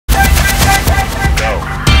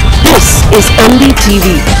is NDTV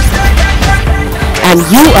and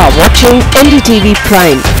you are watching NDTV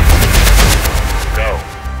Prime.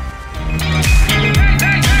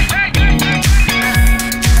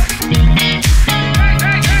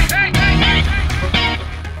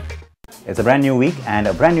 It's a brand new week and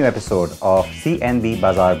a brand new episode of CNB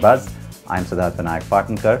Bazaar Buzz. I'm Siddharth Vinayak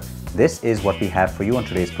Patankar. This is what we have for you on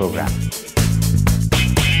today's program.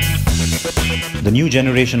 The new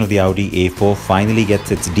generation of the Audi A4 finally gets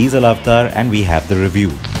its diesel avatar and we have the review.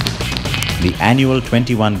 The annual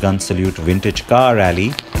 21 Gun Salute Vintage Car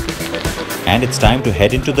Rally. And it's time to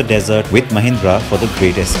head into the desert with Mahindra for the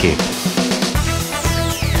Great Escape.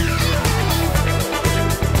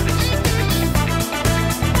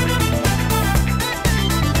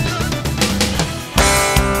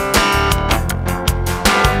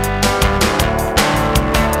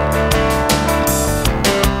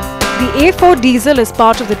 The A4 diesel is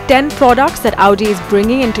part of the 10 products that Audi is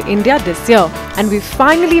bringing into India this year, and we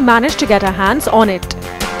finally managed to get our hands on it.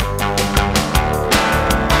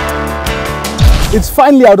 It's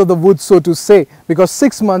finally out of the woods, so to say, because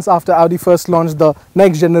 6 months after Audi first launched the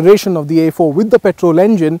next generation of the A4 with the petrol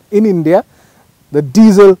engine in India, the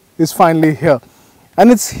diesel is finally here.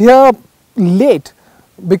 And it's here late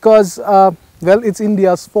because, well, it's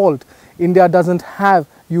India's fault. India doesn't have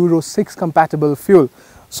Euro 6 compatible fuel.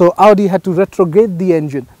 So Audi had to retrograde the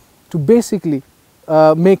engine to basically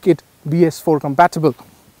make it BS4 compatible.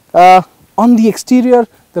 On the exterior,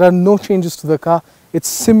 there are no changes to the car. It's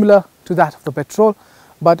similar to that of the petrol,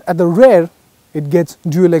 but at the rear, it gets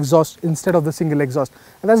dual exhaust instead of the single exhaust.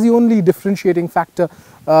 And that's the only differentiating factor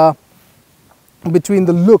between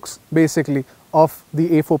the looks, basically, of the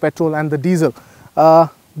A4 petrol and the diesel.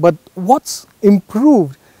 But what's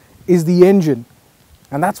improved is the engine.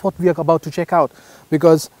 And that's what we are about to check out,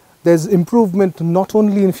 because there's improvement not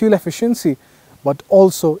only in fuel efficiency, but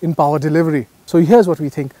also in power delivery. So here's what we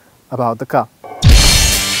think about the car.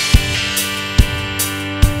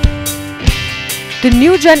 The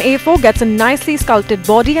new Gen A4 gets a nicely sculpted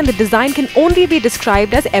body and the design can only be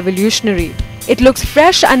described as evolutionary. It looks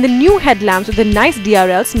fresh and the new headlamps with the nice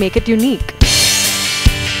DRLs make it unique.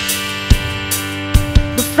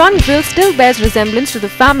 The front grille still bears resemblance to the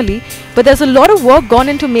family, but there's a lot of work gone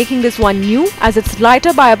into making this one new, as it's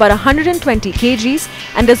lighter by about 120 kgs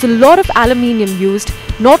and there's a lot of aluminium used,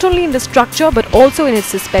 not only in the structure but also in its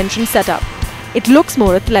suspension setup. It looks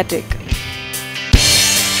more athletic.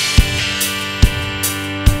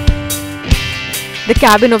 The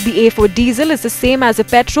cabin of the A4 diesel is the same as the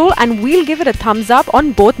petrol and we'll give it a thumbs up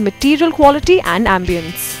on both material quality and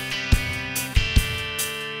ambience.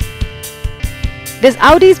 There's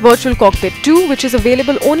Audi's Virtual Cockpit 2, which is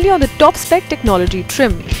available only on the top spec technology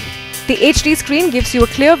trim. The HD screen gives you a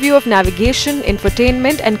clear view of navigation,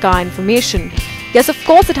 infotainment and car information. Yes, of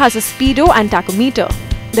course it has a speedo and tachometer.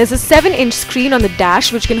 There's a 7-inch screen on the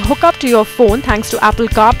dash which can hook up to your phone thanks to Apple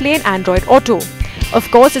CarPlay and Android Auto. Of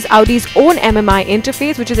course, there's Audi's own MMI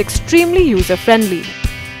interface which is extremely user-friendly.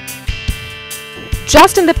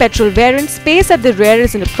 Just in the petrol variant, space at the rear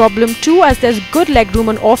isn't a problem too, as there's good legroom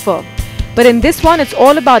on offer. But in this one, it's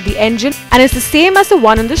all about the engine and it's the same as the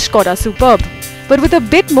one in the Skoda Superb, but with a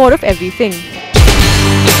bit more of everything.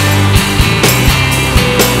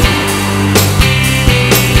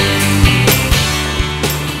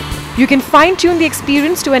 You can fine-tune the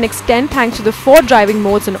experience to an extent thanks to the 4 driving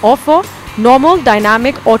modes on offer: normal,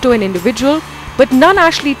 dynamic, auto and individual, but none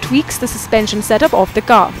actually tweaks the suspension setup of the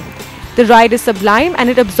car. The ride is sublime and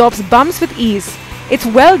it absorbs bumps with ease. It's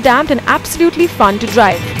well damped and absolutely fun to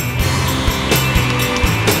drive.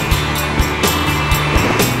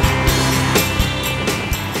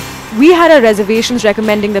 We had our reservations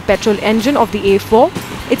recommending the petrol engine of the A4.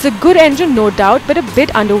 It's a good engine, no doubt, but a bit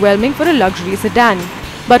underwhelming for a luxury sedan.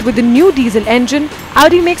 But with the new diesel engine,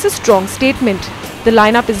 Audi makes a strong statement. The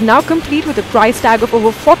lineup is now complete with a price tag of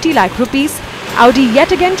over 40 lakh rupees. Audi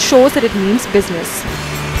yet again shows that it means business.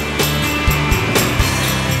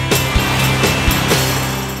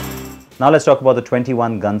 Now let's talk about the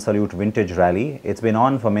 21 Gun Salute Vintage Rally. It's been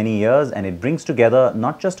on for many years and it brings together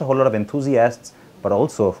not just a whole lot of enthusiasts, but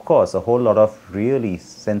also, of course, a whole lot of really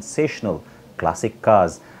sensational classic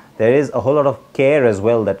cars. There is a whole lot of care as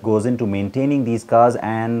well that goes into maintaining these cars,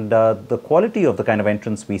 and the quality of the kind of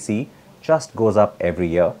entrance we see just goes up every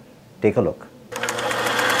year. Take a look.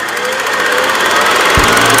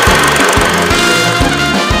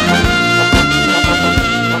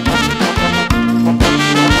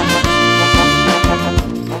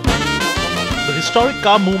 historic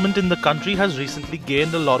car movement in the country has recently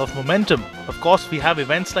gained a lot of momentum. Of course, we have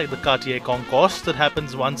events like the Cartier Concours that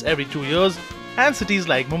happens once every 2 years, and cities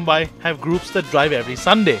like Mumbai have groups that drive every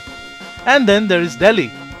Sunday. And then there is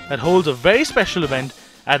Delhi, that holds a very special event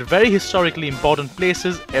at very historically important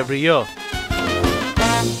places every year.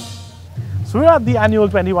 So we're at the annual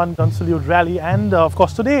 21 Gun Salute Rally, and of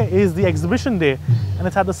course today is the exhibition day, and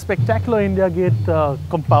it's at the spectacular India Gate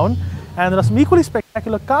compound, and there are some equally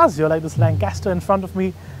spectacular cars here like this Lancaster in front of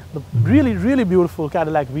me, the really beautiful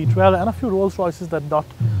Cadillac V12, and a few Rolls Royces that dot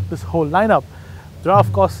this whole lineup. There are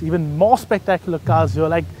of course even more spectacular cars here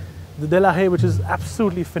like the Delahaye, which is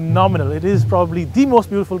absolutely phenomenal. It is probably the most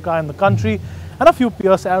beautiful car in the country, and a few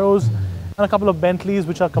Pierce Arrows and a couple of Bentleys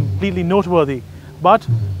which are completely noteworthy. But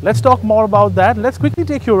let's talk more about that. Let's quickly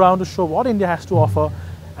take you around to show what India has to offer.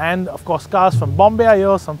 And of course, cars from Bombay are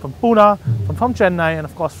here, some from Pune, some from Chennai, and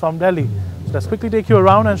of course from Delhi. So let's quickly take you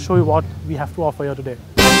around and show you what we have to offer here today.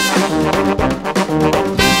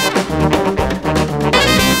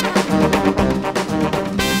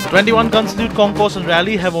 The 21 Gun Salute Concourse and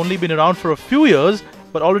Rally have only been around for a few years,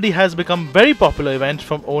 but already has become a very popular event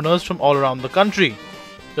from owners from all around the country.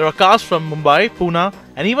 There are cars from Mumbai, Pune,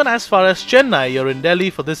 and even as far as Chennai here in Delhi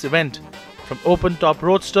for this event. From open-top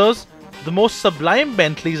roadsters to the most sublime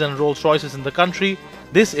Bentleys and Rolls Royces in the country,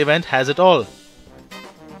 this event has it all.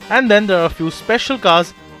 And then there are a few special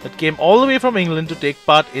cars that came all the way from England to take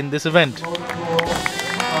part in this event.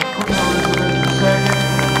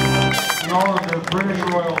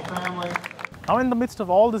 Now in the midst of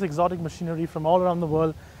all this exotic machinery from all around the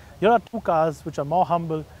world, here are two cars which are more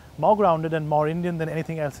humble, more grounded and more Indian than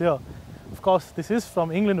anything else here. Of course, this is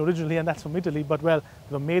from England originally and that's from Italy, but well,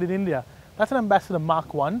 they were made in India. That's an Ambassador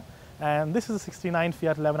Mark 1 and this is a 69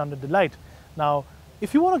 Fiat 1100 Delight. Now,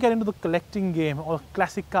 if you want to get into the collecting game or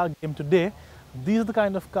classic car game today, these are the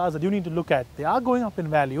kind of cars that you need to look at. They are going up in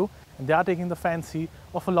value and they are taking the fancy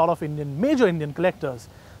of a lot of major Indian collectors.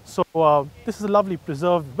 So this is a lovely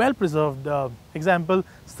preserved, well-preserved example,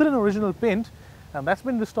 still in original paint, and that's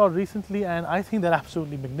been restored recently and I think they're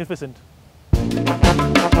absolutely magnificent.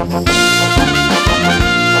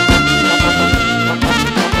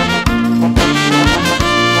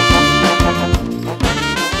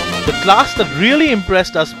 The class that really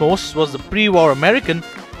impressed us most was the pre-war American,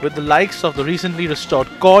 with the likes of the recently restored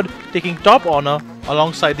Cord taking top honor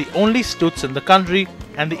alongside the only Stutz in the country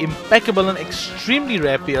and the impeccable and extremely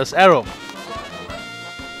rare Pierce Arrow.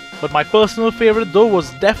 But my personal favorite though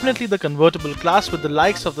was definitely the convertible class with the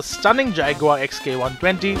likes of the stunning Jaguar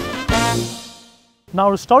XK120. Now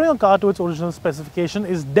restoring a car to its original specification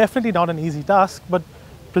is definitely not an easy task, but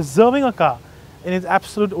preserving a car in its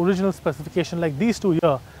absolute original specification like these two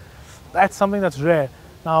here, that's something that's rare.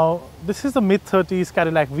 Now this is the mid-30s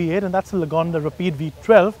Cadillac V8 and that's a Lagonda Rapide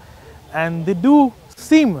V12, and they do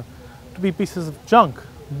seem to be pieces of junk,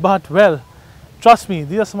 but well, trust me,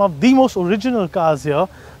 these are some of the most original cars here.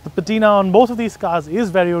 The patina on both of these cars is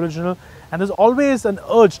very original and there's always an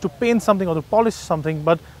urge to paint something or to polish something,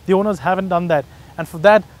 but the owners haven't done that, and for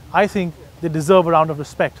that I think they deserve a round of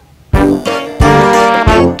respect.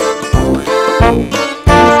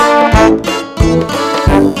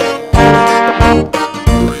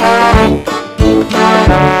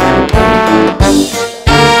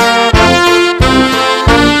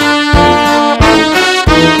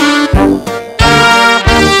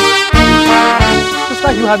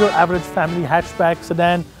 You have your average family hatchback,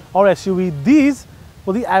 sedan or SUV. These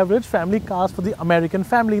were the average family cars for the American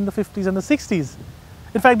family in the 50s and the 60s.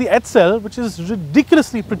 In fact, the Edsel, which is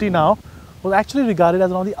ridiculously pretty now, was actually regarded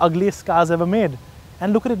as one of the ugliest cars ever made.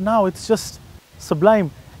 And look at it now, it's just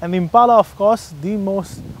sublime. And the Impala, of course, the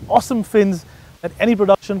most awesome fins that any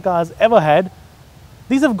production cars ever had.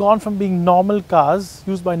 These have gone from being normal cars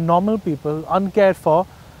used by normal people, uncared for,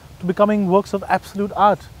 to becoming works of absolute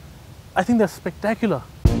art. I think they're spectacular.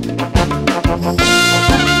 The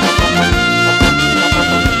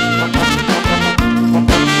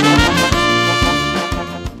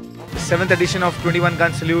 7th edition of 21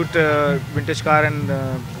 Gun Salute Vintage Car and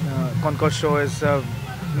Concourse Show is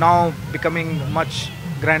now becoming much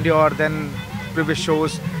grandeur than previous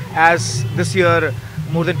shows, as this year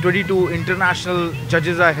more than 22 international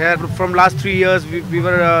judges are here. From last 3 years we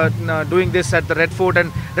were doing this at the Red Fort,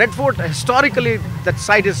 and Red Fort historically that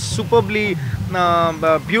site is superbly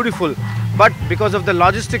beautiful, but because of the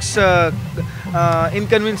logistics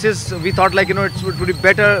inconveniences, we thought it would be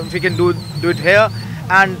better if we can do it here,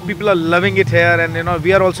 and people are loving it here, and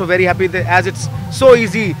we are also very happy that as it's so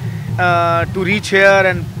easy to reach here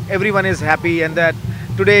and everyone is happy, and that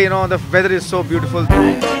today the weather is so beautiful.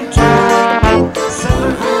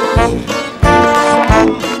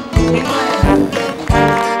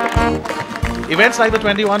 Events like the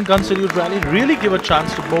 21 Gun Salute Rally really give a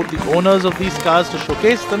chance to both the owners of these cars to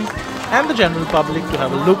showcase them, and the general public to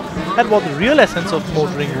have a look at what the real essence of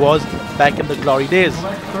motoring was back in the glory days.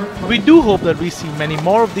 We do hope that we see many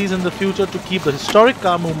more of these in the future to keep the historic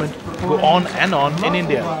car movement go on and on in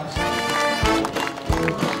India.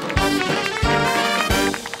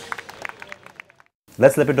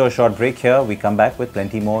 Let's slip into a short break here. We come back with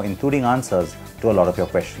plenty more, including answers to a lot of your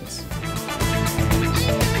questions.